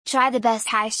Try the best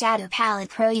eyeshadow palette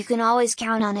pro. You can always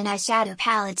count on an eyeshadow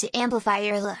palette to amplify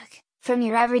your look, from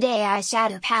your everyday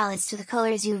eyeshadow palettes to the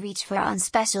colors you reach for on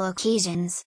special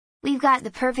occasions. We've got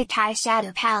the perfect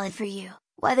eyeshadow palette for you,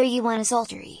 whether you want a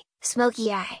sultry,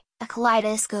 smoky eye, a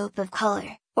kaleidoscope of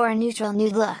color, or a neutral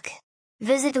nude look.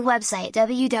 Visit the website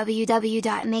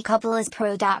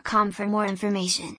www.makeupalispro.com for more information.